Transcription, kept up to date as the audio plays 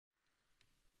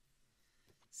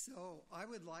So I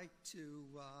would like to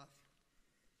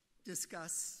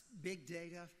discuss big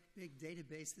data, big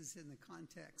databases in the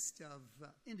context of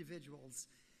individuals,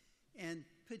 and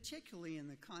particularly in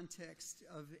the context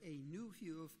of a new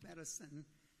view of medicine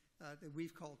that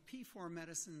we've called P4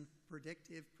 medicine: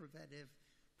 predictive, preventive,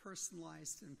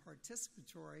 personalized, and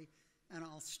participatory. And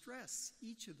I'll stress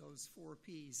each of those four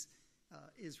Ps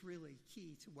is really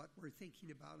key to what we're thinking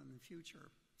about in the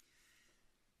future.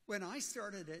 When I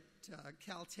started at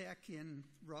Caltech in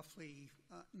roughly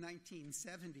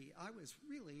 1970, I was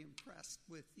really impressed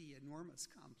with the enormous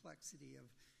complexity of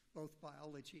both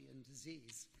biology and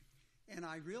disease. And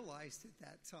I realized at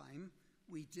that time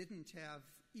we didn't have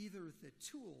either the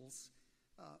tools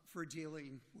for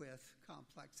dealing with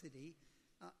complexity,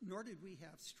 nor did we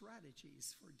have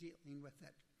strategies for dealing with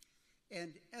it.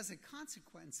 And as a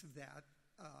consequence of that,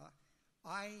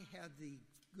 I had the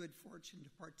good fortune to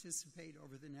participate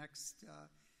over the next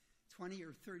 20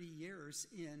 or 30 years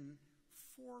in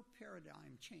 4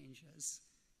 paradigm changes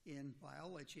in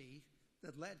biology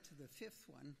that led to the 5th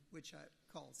one, which I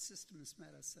call systems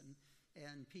medicine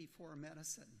and P4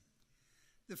 medicine.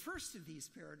 The first of these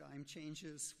paradigm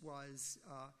changes was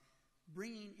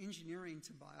bringing engineering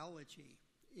to biology.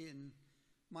 In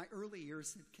my early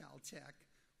years at Caltech,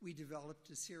 we developed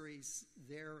a series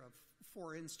there of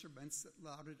 4 instruments that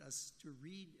allowed us to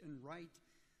read and write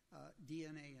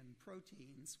DNA and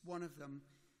proteins. One of them,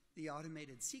 the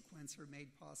automated sequencer,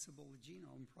 made possible the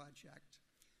Genome Project.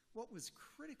 What was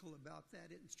critical about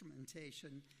that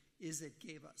instrumentation is it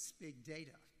gave us big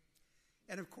data.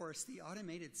 And of course, the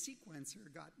automated sequencer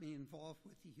got me involved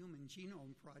with the Human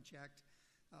Genome Project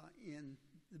in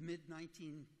the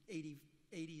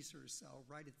mid-1980s or so,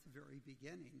 right at the very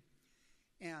beginning.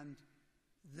 And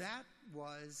that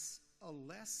was a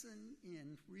lesson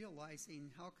in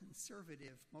realizing how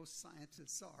conservative most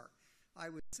scientists are. I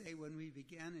would say when we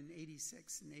began in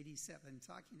 86 and 87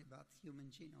 talking about the Human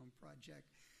Genome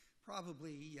Project,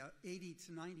 probably 80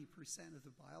 to 90% of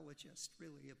the biologists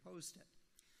really opposed it.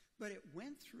 But it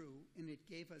went through and it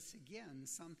gave us, again,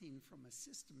 something from a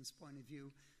systems point of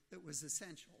view that was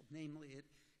essential. Namely, it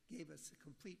gave us a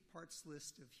complete parts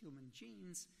list of human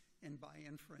genes, and by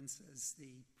inferences,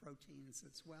 the proteins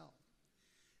as well.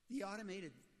 The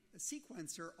automated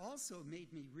sequencer also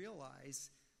made me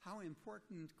realize how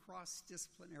important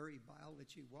cross-disciplinary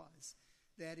biology was.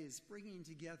 That is, bringing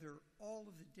together all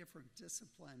of the different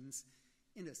disciplines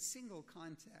in a single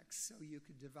context so you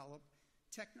could develop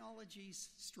technologies,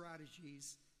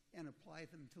 strategies, and apply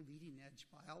them to leading-edge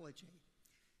biology.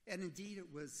 And indeed,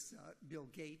 it was Bill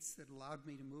Gates that allowed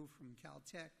me to move from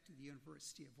Caltech to the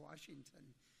University of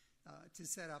Washington to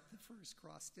set up the first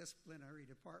cross-disciplinary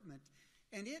department.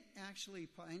 And it actually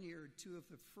pioneered 2 of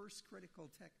the first critical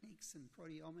techniques in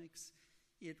proteomics.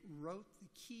 It wrote the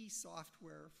key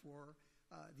software for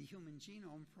the Human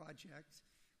Genome Project.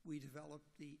 We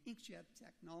developed the inkjet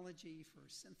technology for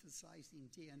synthesizing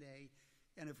DNA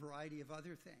and a variety of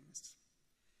other things.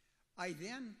 I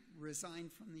then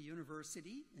resigned from the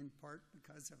university, in part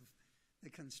because of the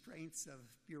constraints of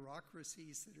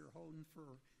bureaucracies that are honed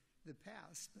for the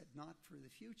past, but not for the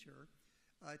future,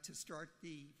 to start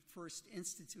the first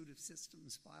Institute of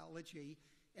Systems Biology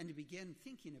and to begin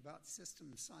thinking about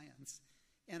systems science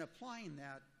and applying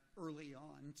that early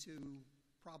on to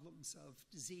problems of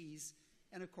disease.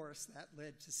 And of course, that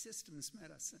led to systems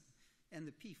medicine and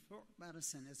the P4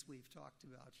 medicine, as we've talked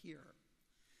about here.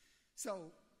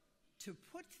 So to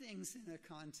put things in a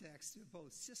context of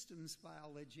both systems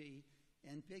biology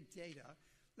and big data,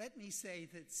 let me say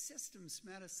that systems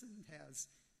medicine has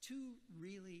 2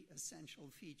 really essential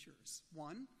features.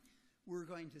 One, we're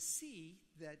going to see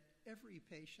that every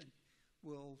patient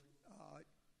will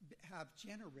have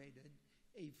generated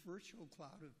a virtual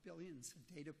cloud of billions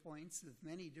of data points of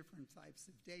many different types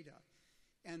of data,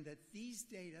 and that these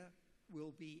data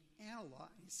will be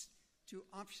analyzed to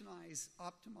optimize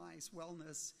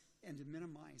wellness and to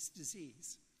minimize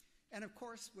disease. And of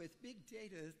course, with big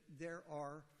data, there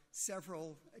are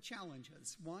several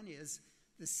challenges. One is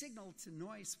the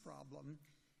signal-to-noise problem,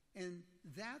 and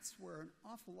that's where an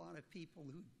awful lot of people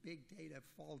who big data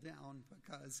fall down,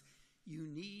 because you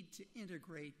need to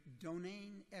integrate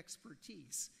domain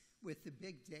expertise with the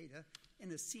big data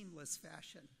in a seamless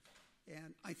fashion.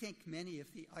 And I think many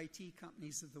of the IT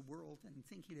companies of the world in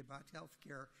thinking about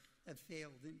healthcare have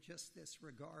failed in just this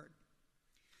regard.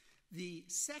 The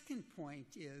second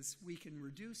point is we can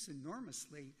reduce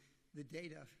enormously the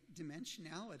data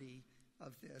dimensionality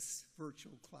of this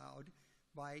virtual cloud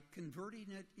by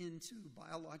converting it into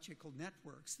biological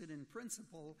networks that in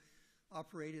principle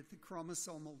operate at the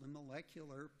chromosomal, the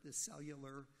molecular, the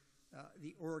cellular,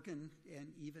 the organ and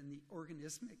even the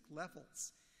organismic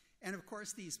levels. And of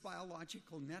course, these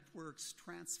biological networks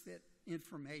transmit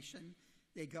information,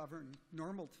 they govern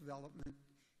normal development,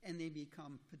 and they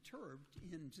become perturbed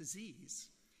in disease.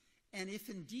 And if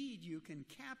indeed you can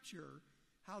capture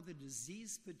how the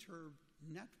disease-perturbed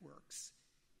networks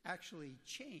actually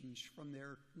change from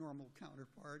their normal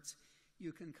counterparts,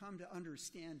 you can come to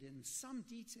understand in some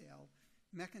detail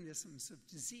mechanisms of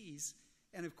disease.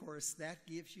 And of course, that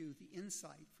gives you the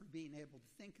insight for being able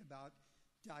to think about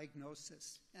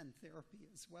diagnosis and therapy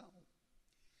as well.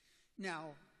 Now,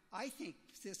 I think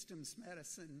systems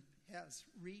medicine has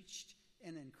reached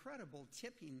an incredible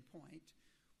tipping point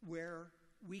where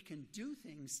we can do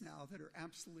things now that are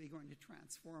absolutely going to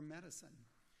transform medicine.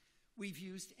 We've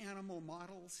used animal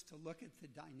models to look at the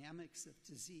dynamics of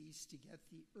disease to get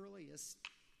the earliest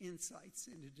insights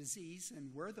into disease, and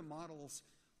where the models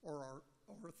are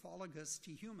orthologous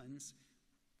to humans,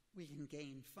 we can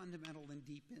gain fundamental and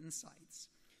deep insights.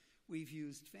 We've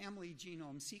used family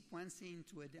genome sequencing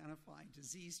to identify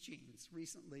disease genes.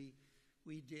 Recently,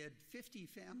 we did 50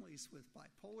 families with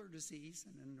bipolar disease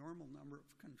and a normal number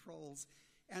of controls,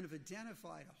 and have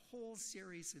identified a whole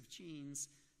series of genes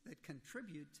that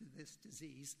contribute to this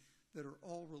disease that are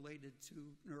all related to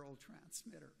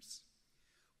neurotransmitters.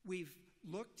 We've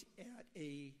looked at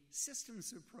a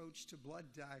systems approach to blood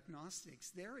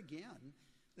diagnostics. There again,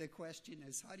 the question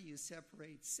is, how do you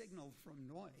separate signal from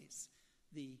noise?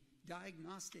 The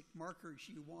diagnostic markers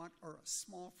you want are a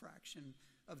small fraction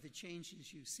of the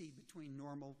changes you see between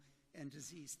normal and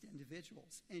diseased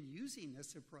individuals. And using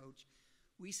this approach,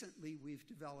 recently we've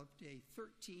developed a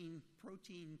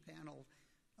 13-protein panel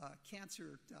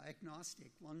cancer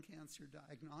diagnostic, lung cancer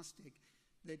diagnostic,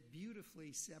 that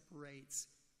beautifully separates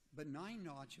benign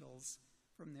nodules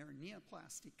from their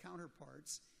neoplastic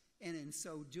counterparts, and in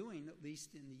so doing, at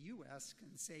least in the US,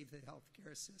 can save the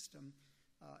healthcare system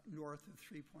north of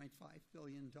 $3.5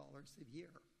 billion a year.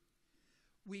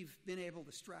 We've been able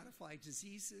to stratify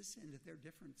diseases into their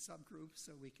different subgroups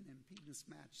so we can impedance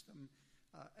match them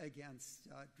against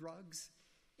drugs.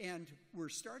 And we're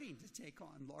starting to take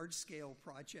on large-scale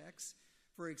projects.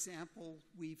 For example,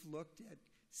 we've looked at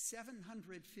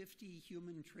 750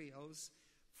 human trios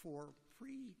for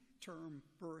preterm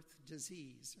birth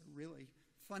disease, a really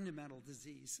fundamental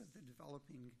disease of the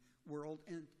developing world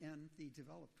and the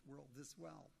developed world as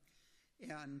well.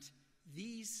 And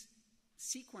these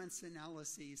sequence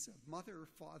analyses of mother,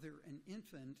 father, and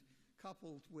infant,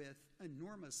 coupled with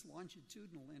enormous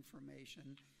longitudinal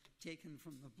information taken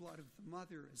from the blood of the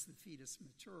mother as the fetus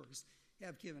matures,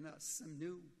 have given us some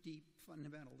new, deep,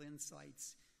 fundamental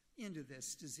insights into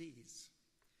this disease.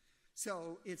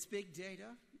 So it's big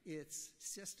data, it's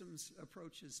systems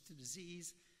approaches to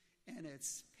disease, and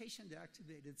it's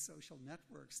patient-activated social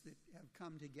networks that have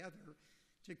come together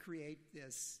to create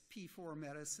this P4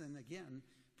 medicine, again,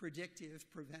 predictive,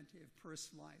 preventive,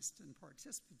 personalized, and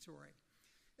participatory.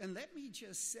 And let me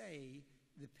just say,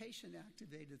 the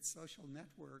patient-activated social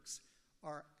networks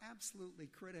are absolutely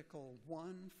critical,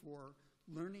 one, for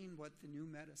learning what the new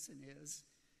medicine is,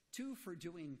 two, for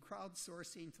doing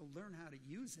crowdsourcing to learn how to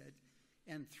use it,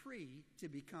 and three, to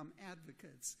become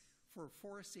advocates for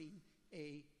forcing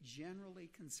a generally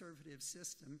conservative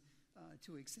system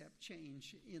to accept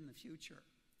change in the future.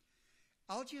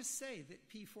 I'll just say that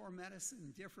P4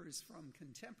 medicine differs from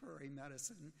contemporary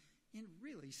medicine in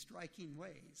really striking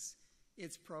ways.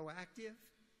 It's proactive,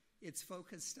 it's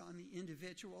focused on the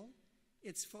individual,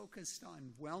 it's focused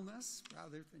on wellness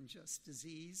rather than just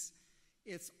disease.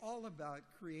 It's all about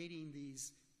creating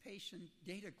these patient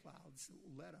data clouds that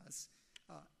will let us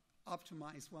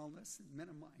optimize wellness and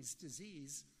minimize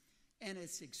disease. And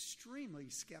it's extremely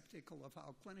skeptical of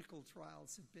how clinical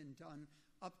trials have been done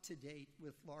up to date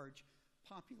with large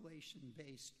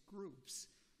population-based groups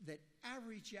that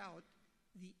average out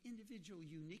the individual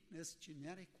uniqueness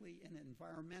genetically and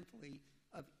environmentally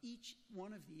of each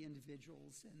one of the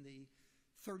individuals in the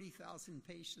 30,000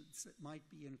 patients that might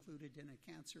be included in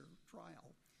a cancer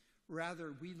trial.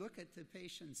 Rather, we look at the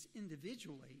patients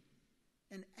individually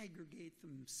and aggregate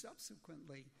them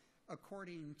subsequently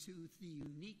according to the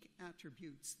unique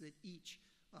attributes that each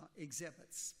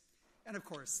exhibits. And of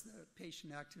course, the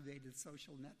patient-activated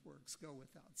social networks go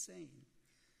without saying.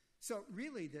 So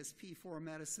really, this P4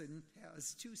 medicine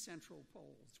has two central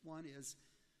poles. One is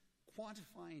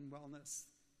quantifying wellness.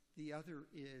 The other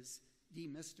is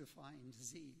demystifying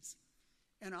disease.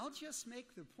 And I'll just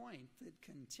make the point that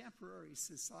contemporary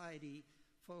society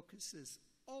focuses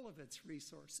all of its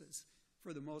resources,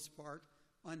 for the most part,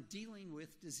 on dealing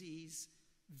with disease.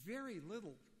 Very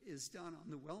little is done on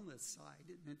the wellness side.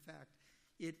 And in fact,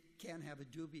 it can have a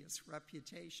dubious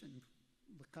reputation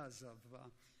because of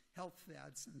health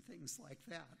fads and things like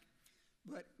that.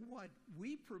 But what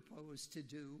we propose to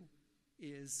do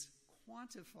is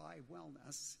quantify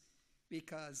wellness,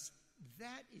 because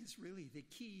that is really the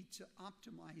key to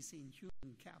optimizing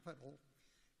human capital.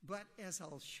 But as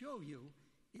I'll show you,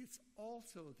 it's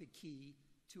also the key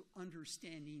to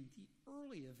understanding the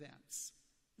early events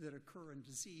that occur in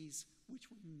disease, which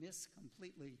we miss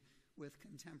completely with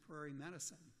contemporary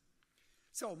medicine.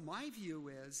 So my view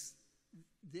is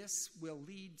this will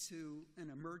lead to an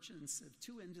emergence of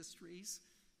two industries,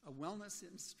 a wellness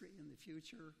industry in the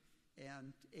future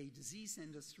and a disease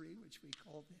industry, which we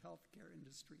call the healthcare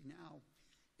industry now.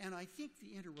 And I think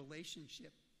the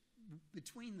interrelationship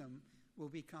between them will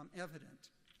become evident.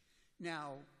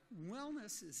 Now,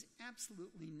 wellness is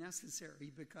absolutely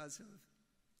necessary because of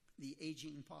the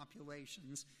aging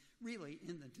populations, really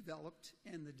in the developed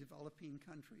and the developing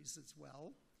countries as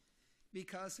well.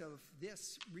 Because of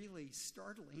this really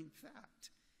startling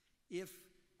fact, if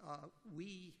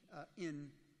we in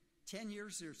 10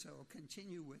 years or so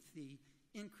continue with the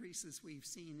increases we've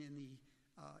seen in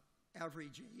the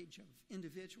average age of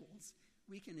individuals,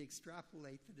 we can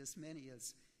extrapolate that as many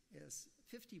as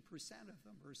 50% of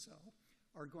them or so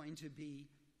are going to be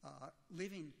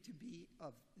living to be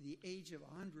of the age of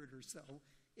 100 or so,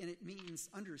 and it means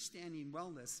understanding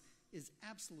wellness is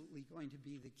absolutely going to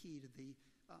be the key to the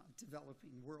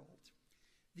developing world.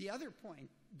 The other point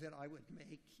that I would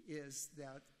make is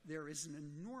that there is an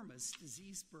enormous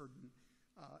disease burden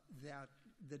that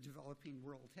the developing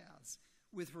world has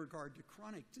with regard to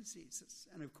chronic diseases.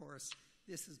 And of course,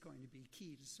 this is going to be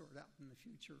key to sort out in the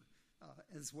future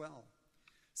as well.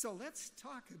 So let's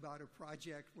talk about a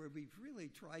project where we've really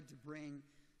tried to bring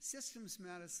systems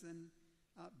medicine,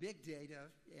 big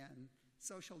data, and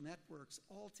social networks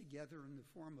all together in the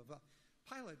form of a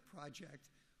pilot project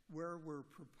where we're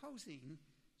proposing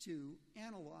to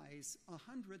analyze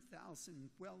 100,000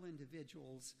 well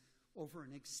individuals over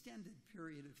an extended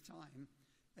period of time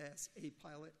as a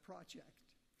pilot project.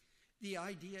 The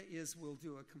idea is we'll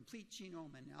do a complete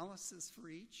genome analysis for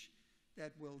each,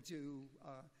 that will do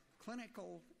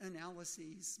clinical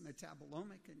analyses,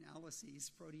 metabolomic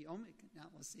analyses, proteomic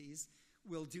analyses.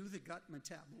 We'll do the gut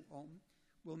metabolome.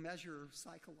 We'll measure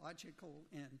psychological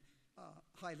and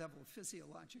high-level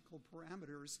physiological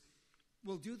parameters.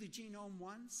 We'll do the genome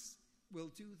once. We'll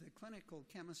do the clinical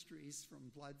chemistries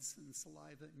from bloods and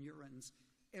saliva and urines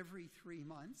every 3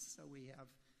 months, so we have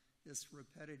this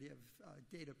repetitive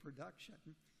data production.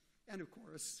 And of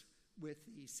course, with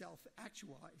the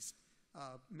self-actualized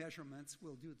measurements,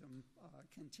 we'll do them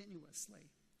continuously.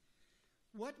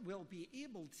 What we'll be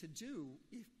able to do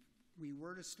if we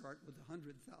were to start with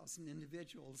 100,000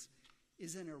 individuals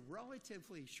is in a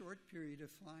relatively short period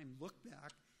of time look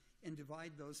back and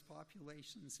divide those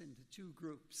populations into two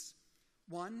groups.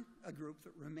 One, a group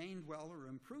that remained well or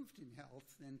improved in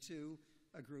health, and two,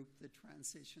 a group that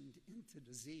transitioned into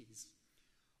disease.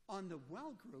 On the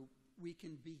well group, we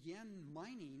can begin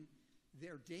mining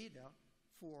their data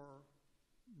for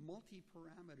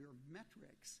multi-parameter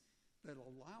metrics that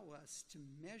allow us to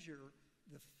measure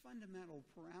the fundamental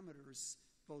parameters,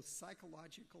 both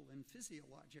psychological and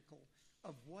physiological,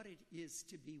 of what it is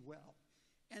to be well.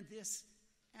 And this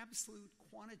absolute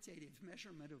quantitative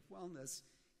measurement of wellness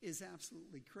is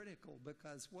absolutely critical,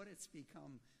 because what it's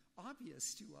become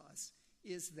obvious to us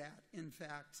is that, in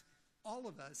fact, all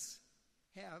of us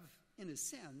have, in a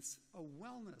sense, a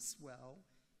wellness well,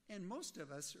 and most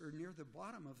of us are near the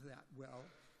bottom of that well.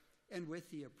 And with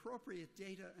the appropriate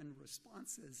data and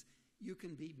responses, you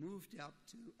can be moved up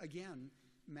to, again,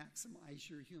 maximize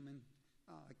your human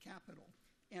capital.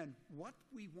 And what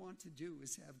we want to do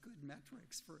is have good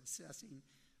metrics for assessing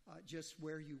just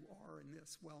where you are in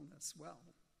this wellness well.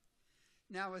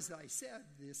 Now, as I said,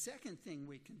 the second thing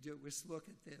we can do is look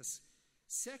at this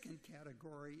second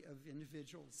category of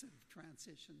individuals that have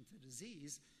transitioned to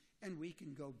disease, and we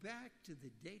can go back to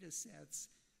the data sets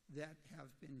that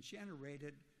have been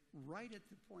generated right at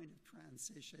the point of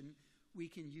transition. We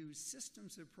can use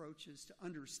systems approaches to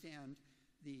understand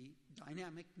the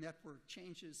dynamic network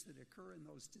changes that occur in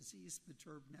those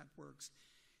disease-perturbed networks,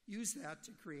 use that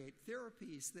to create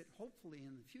therapies that hopefully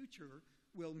in the future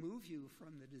will move you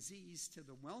from the disease to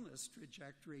the wellness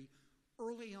trajectory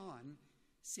early on,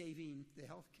 saving the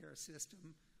healthcare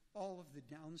system all of the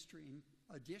downstream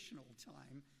additional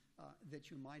time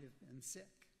that you might have been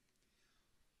sick.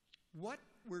 What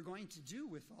we're going to do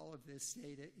with all of this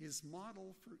data is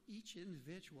model for each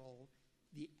individual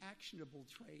the actionable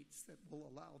traits that will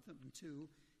allow them to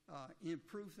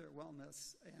improve their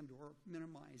wellness and or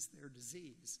minimize their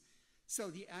disease. So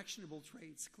the actionable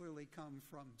traits clearly come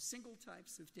from single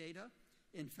types of data.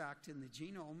 In fact, in the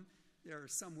genome, there are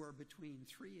somewhere between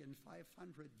 300 and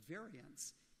 500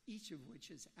 variants, each of which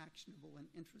is actionable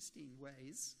in interesting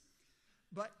ways.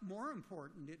 But more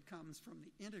important, it comes from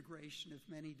the integration of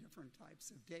many different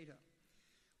types of data.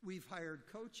 We've hired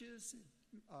coaches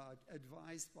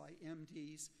advised by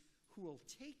MDs who will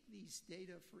take these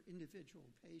data for individual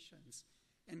patients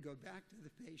and go back to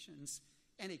the patients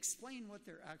and explain what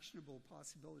their actionable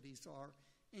possibilities are,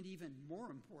 and even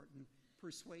more important,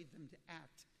 persuade them to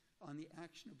act on the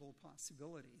actionable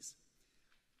possibilities.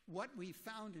 What we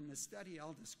found in the study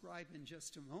I'll describe in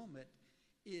just a moment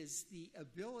is the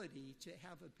ability to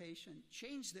have a patient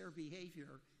change their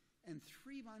behavior and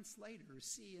 3 months later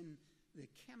see in the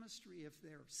chemistry of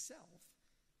their self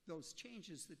those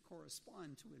changes that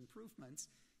correspond to improvements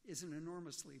is an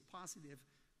enormously positive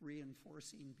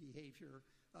reinforcing behavior,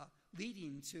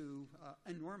 leading to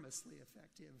enormously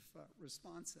effective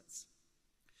responses.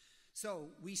 So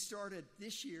we started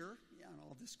this year, and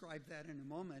I'll describe that in a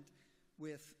moment,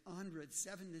 with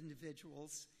 107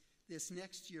 individuals. This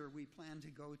next year we plan to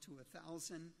go to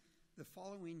 1,000, the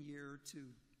following year to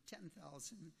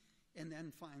 10,000, and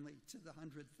then finally to the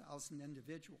 100,000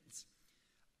 individuals.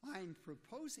 I'm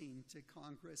proposing to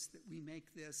Congress that we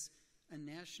make this a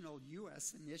national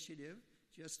U.S. initiative,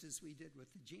 just as we did with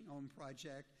the Genome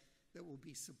Project, that will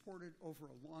be supported over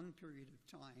a long period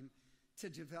of time to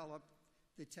develop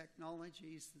the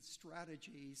technologies, the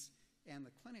strategies, and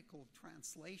the clinical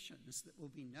translations that will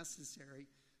be necessary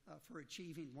for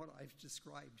achieving what I've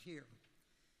described here.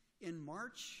 In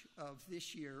March of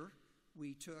this year,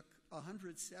 we took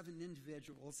 107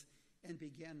 individuals and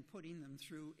began putting them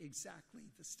through exactly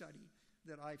the study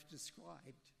that I've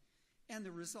described. And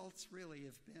the results really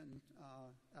have been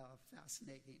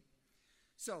fascinating.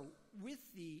 So with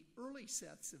the early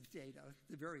sets of data,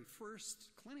 the very first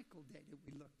clinical data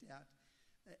we looked at,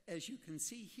 as you can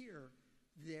see here,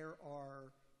 there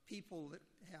are people that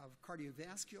have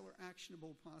cardiovascular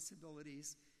actionable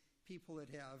possibilities, people that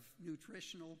have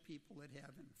nutritional, people that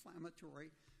have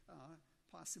inflammatory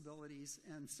possibilities,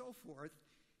 and so forth.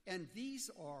 And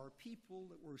these are people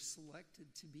that were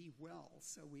selected to be well,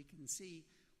 so we can see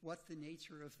what the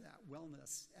nature of that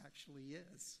wellness actually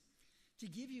is. To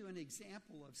give you an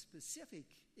example of specific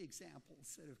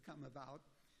examples that have come about,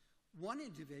 one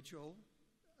individual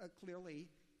clearly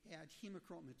had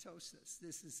hemochromatosis.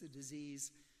 This is a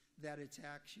disease that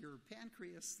attacks your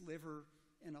pancreas, liver,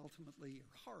 and ultimately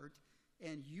your heart.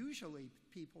 And usually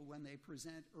people, when they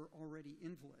present, are already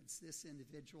invalids. This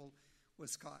individual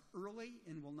was caught early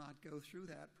and will not go through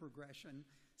that progression.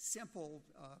 Simple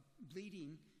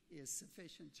bleeding is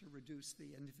sufficient to reduce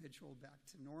the individual back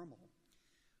to normal.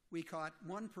 We caught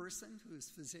one person whose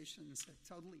physicians had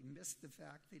totally missed the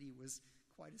fact that he was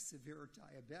quite a severe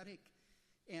diabetic.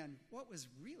 And what was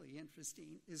really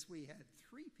interesting is we had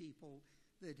 3 people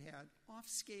that had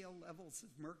off-scale levels of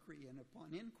mercury, and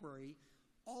upon inquiry,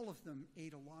 all of them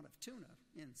ate a lot of tuna,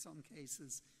 in some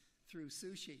cases through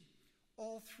sushi.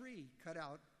 All 3 cut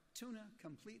out tuna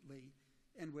completely,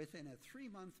 and within a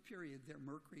 3-month period, their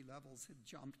mercury levels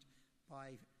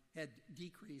had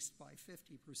decreased by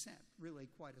 50%, really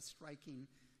quite a striking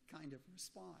kind of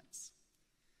response.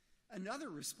 Another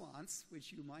response,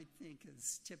 which you might think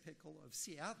is typical of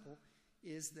Seattle,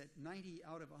 is that 90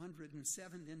 out of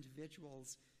 107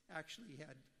 individuals actually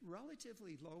had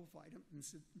relatively low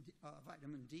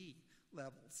vitamin D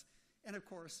levels. And of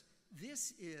course,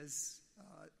 this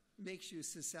makes you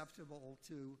susceptible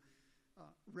to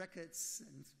rickets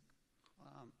and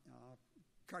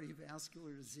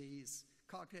cardiovascular disease,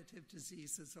 cognitive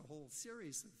diseases, a whole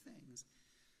series of things.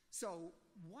 So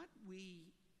what we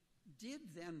did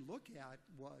then look at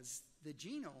was the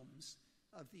genomes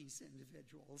of these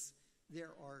individuals.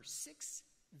 There are 6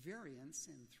 variants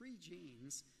in 3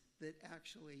 genes that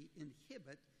actually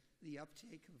inhibit the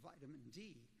uptake of vitamin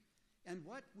D. And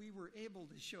what we were able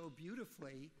to show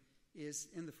beautifully is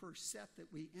in the first set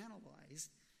that we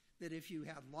analyzed that if you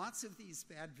had lots of these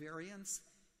bad variants,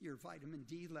 your vitamin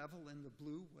D level in the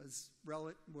blue was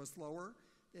lower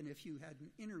than if you had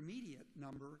an intermediate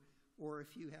number or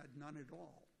if you had none at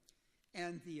all.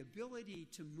 And the ability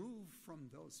to move from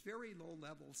those very low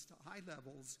levels to high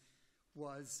levels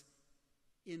was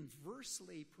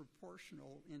inversely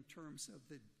proportional in terms of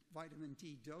the vitamin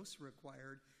D dose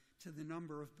required to the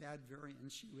number of bad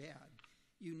variants you had.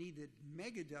 You needed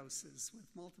megadoses with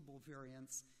multiple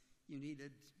variants. You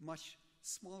needed much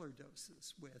smaller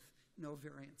doses with no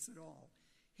variants at all.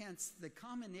 Hence, the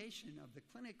combination of the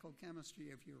clinical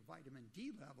chemistry of your vitamin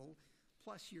D level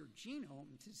plus your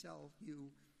genome to tell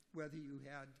you whether you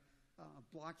had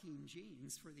blocking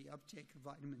genes for the uptake of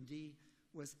vitamin D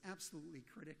was absolutely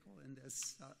critical in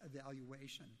this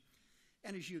evaluation.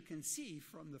 And as you can see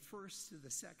from the first to the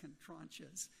second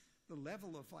tranches, the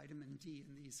level of vitamin D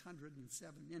in these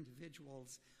 107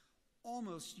 individuals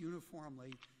almost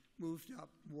uniformly moved up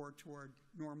more toward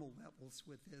normal levels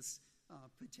with this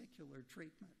particular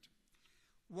treatment.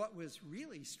 What was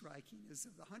really striking is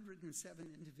of the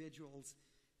 107 individuals,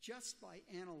 just by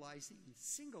analyzing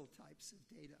single types of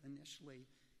data initially,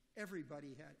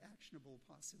 everybody had actionable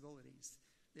possibilities.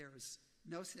 There's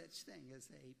no such thing as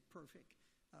a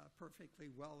perfectly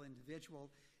well individual.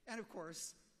 And of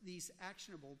course, these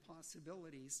actionable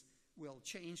possibilities will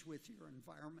change with your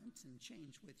environment and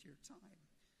change with your time.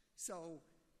 So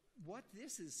what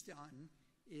this has done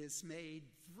is made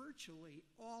virtually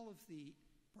all of the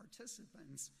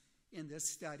participants in this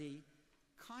study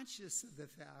conscious of the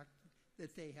fact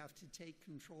that they have to take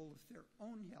control of their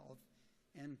own health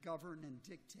and govern and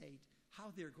dictate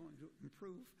how they're going to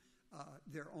improve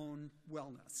their own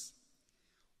wellness.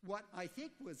 What I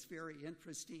think was very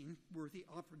interesting were the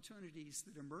opportunities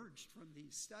that emerged from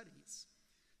these studies.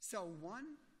 So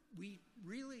one, we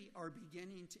really are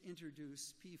beginning to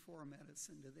introduce P4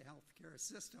 medicine to the healthcare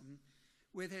system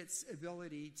with its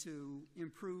ability to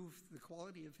improve the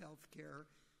quality of healthcare,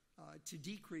 to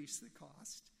decrease the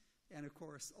cost, and of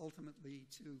course, ultimately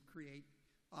to create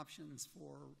options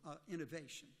for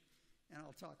innovation. And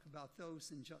I'll talk about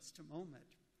those in just a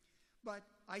moment. But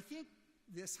I think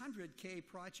this 100K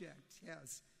project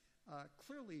has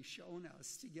clearly shown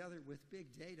us, together with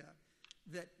big data,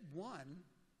 that one,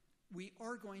 we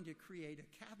are going to create a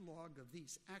catalog of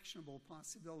these actionable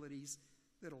possibilities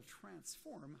that'll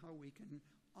transform how we can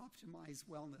optimize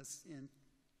wellness in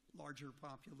larger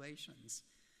populations.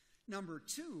 Number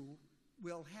two,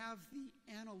 we'll have the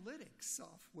analytics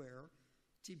software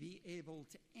to be able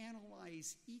to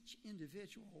analyze each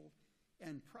individual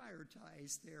and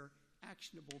prioritize their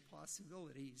actionable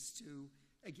possibilities to,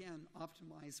 again,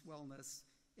 optimize wellness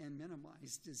and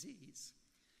minimize disease.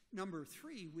 Number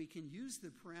three, we can use the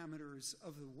parameters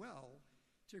of the well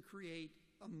to create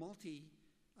a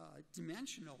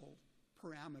multi-dimensional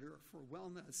parameter for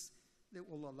wellness that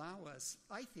will allow us,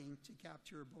 I think, to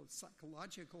capture both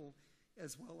psychological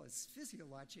as well as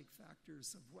physiologic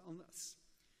factors of wellness.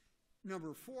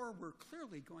 Number four, we're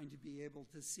clearly going to be able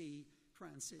to see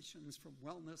transitions from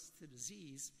wellness to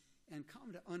disease and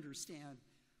come to understand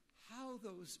how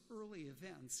those early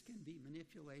events can be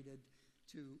manipulated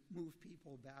to move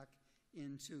people back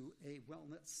into a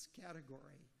wellness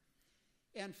category.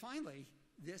 And finally,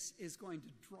 this is going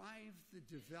to drive the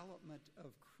development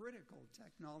of critical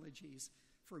technologies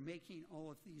for making all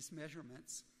of these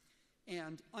measurements.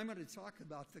 And I'm going to talk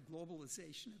about the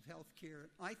globalization of healthcare.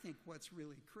 I think what's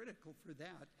really critical for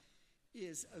that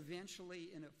is eventually,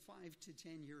 in a 5 to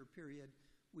 10 year period,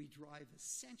 we drive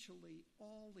essentially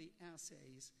all the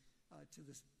assays to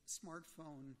the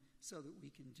smartphone so that we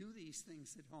can do these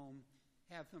things at home,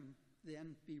 have them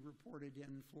then be reported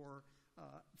in for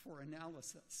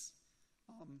analysis.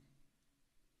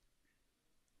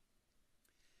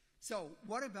 So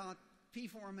what about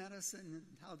P4 medicine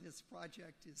and how this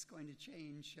project is going to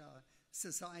change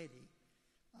society?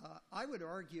 I would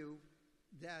argue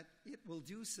that it will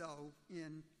do so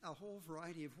in a whole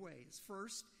variety of ways.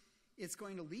 First, it's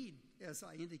going to lead, as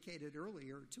I indicated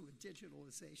earlier, to a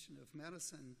digitalization of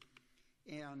medicine.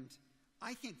 And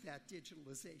I think that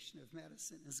digitalization of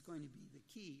medicine is going to be the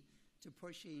key to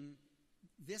pushing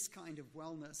this kind of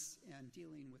wellness and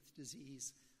dealing with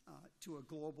disease to a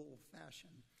global fashion.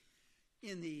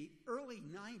 In the early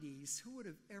 90s, who would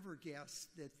have ever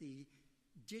guessed that the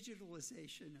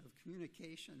digitalization of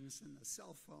communications and the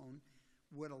cell phone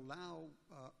would allow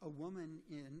a woman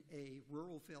in a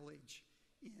rural village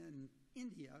in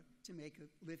India to make a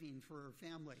living for her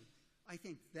family? I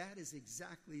think that is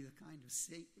exactly the kind of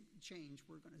change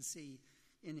we're going to see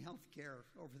in healthcare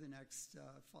over the next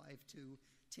 5 to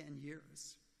 10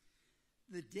 years.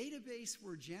 The database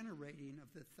we're generating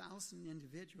of the 1,000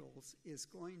 individuals is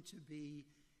going to be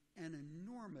an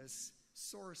enormous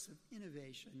source of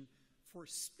innovation for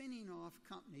spinning off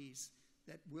companies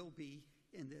that will be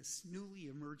in this newly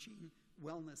emerging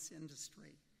wellness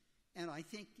industry. And I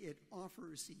think it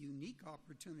offers a unique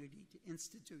opportunity to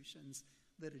institutions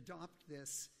that adopt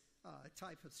this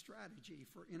type of strategy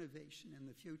for innovation in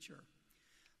the future.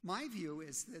 My view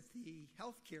is that the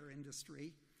healthcare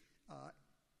industry,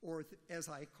 or as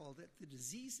I called it, the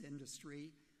disease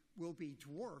industry, will be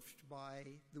dwarfed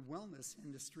by the wellness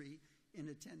industry in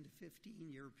a 10 to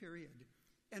 15-year period.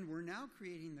 And we're now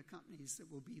creating the companies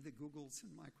that will be the Googles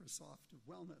and Microsoft of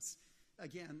wellness.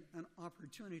 Again, an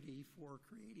opportunity for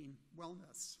creating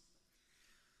wellness.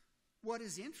 What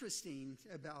is interesting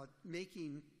about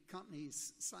making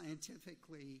companies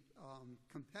scientifically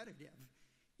competitive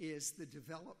is the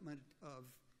development of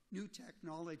new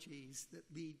technologies that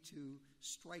lead to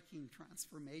striking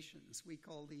transformations. We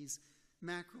call these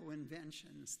macro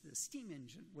inventions. The steam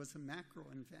engine was a macro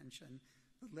invention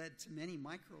that led to many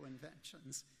micro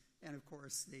inventions, and of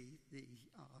course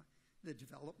the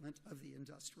development of the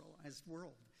industrialized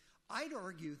world. I'd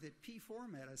argue that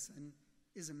P4 medicine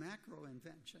is a macro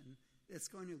invention that's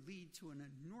going to lead to an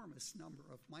enormous number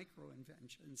of micro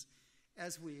inventions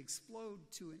as we explode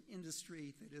to an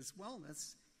industry that is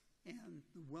wellness and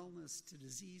the wellness to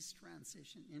disease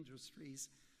transition industries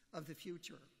of the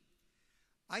future.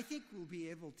 I think we'll be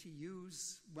able to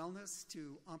use wellness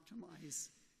to optimize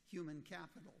human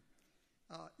capital.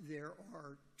 There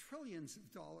are trillions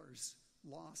of dollars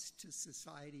lost to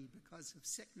society because of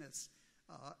sickness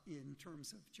in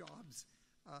terms of jobs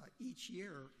each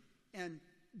year. And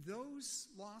those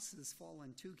losses fall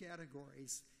in two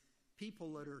categories: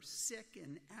 people that are sick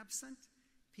and absent,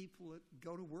 people that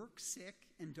go to work sick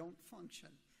and don't function.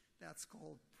 That's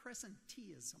called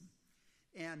presenteeism.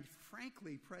 And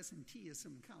frankly,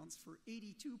 presenteeism counts for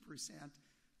 82%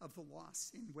 of the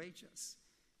loss in wages.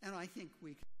 And I think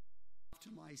we can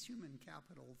optimize human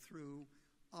capital through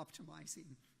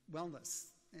optimizing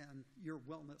wellness and your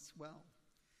wellness well.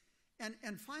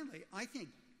 And finally, I think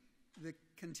the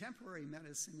contemporary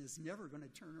medicine is never going to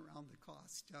turn around the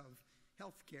cost of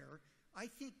healthcare. I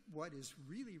think what is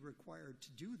really required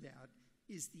to do that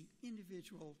is the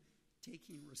individual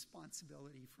taking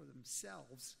responsibility for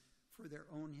themselves, for their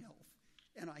own health.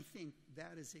 And I think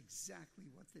that is exactly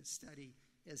what this study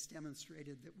has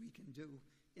demonstrated that we can do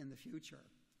in the future.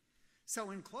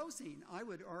 So in closing, I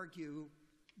would argue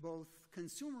both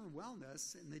consumer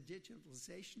wellness and the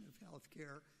digitalization of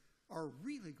healthcare are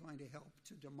really going to help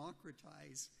to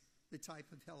democratize the type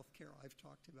of healthcare I've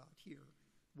talked about here,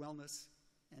 wellness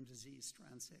and disease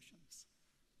transitions.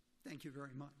 Thank you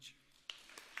very much.